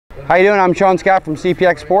How you doing? I'm Sean Scott from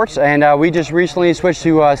CPX Sports, and we just recently switched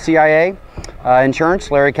to CIA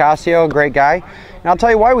Insurance. Larry Casio, great guy. And I'll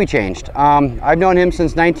tell you why we changed. I've known him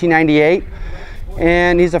since 1998,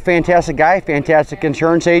 and he's a fantastic guy, fantastic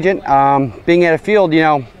insurance agent. Being at a field, you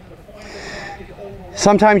know,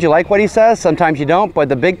 sometimes you like what he says, sometimes you don't, but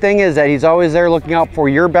the big thing is that he's always there looking out for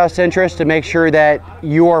your best interest to make sure that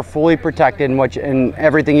you are fully protected in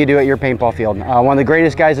everything you do at your paintball field. One of the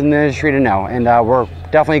greatest guys in the industry to know, and we're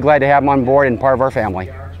definitely glad to have him on board and part of our family.